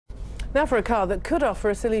Now for a car that could offer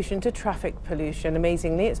a solution to traffic pollution.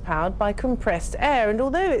 Amazingly, it's powered by compressed air, and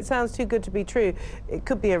although it sounds too good to be true, it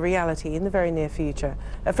could be a reality in the very near future.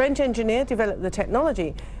 A French engineer developed the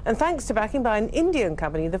technology, and thanks to backing by an Indian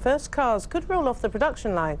company, the first cars could roll off the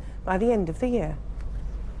production line by the end of the year.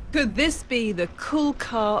 Could this be the cool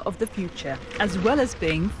car of the future, as well as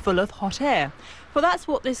being full of hot air? Well, that's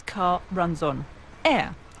what this car runs on.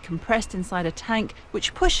 Air, compressed inside a tank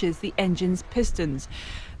which pushes the engine's pistons.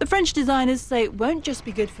 The French designers say it won't just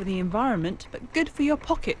be good for the environment, but good for your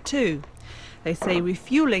pocket too. They say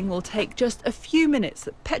refuelling will take just a few minutes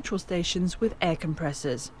at petrol stations with air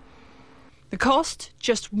compressors. The cost,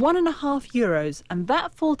 just €1.5, and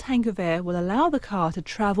that full tank of air will allow the car to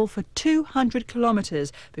travel for 200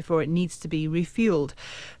 kilometres before it needs to be refuelled.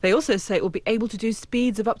 They also say it will be able to do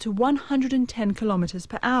speeds of up to 110 kilometres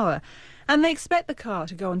per hour. And they expect the car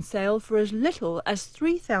to go on sale for as little as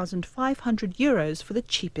 €3,500 for the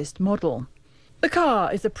cheapest model. The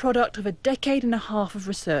car is the product of a decade and a half of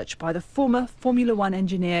research by the former Formula One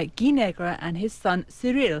engineer Guy Negre and his son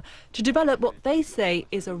Cyril to develop what they say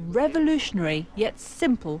is a revolutionary yet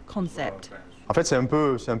simple concept.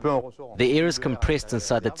 The air is compressed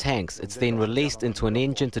inside the tanks. It's then released into an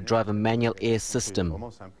engine to drive a manual air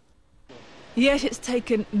system. Yet it's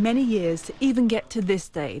taken many years to even get to this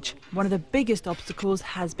stage. One of the biggest obstacles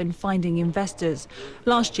has been finding investors.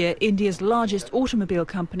 Last year, India's largest automobile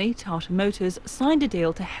company, Tata Motors, signed a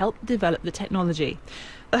deal to help develop the technology.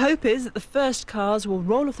 The hope is that the first cars will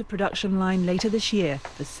roll off the production line later this year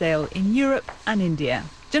for sale in Europe and India.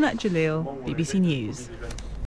 Janat Jalil, BBC News.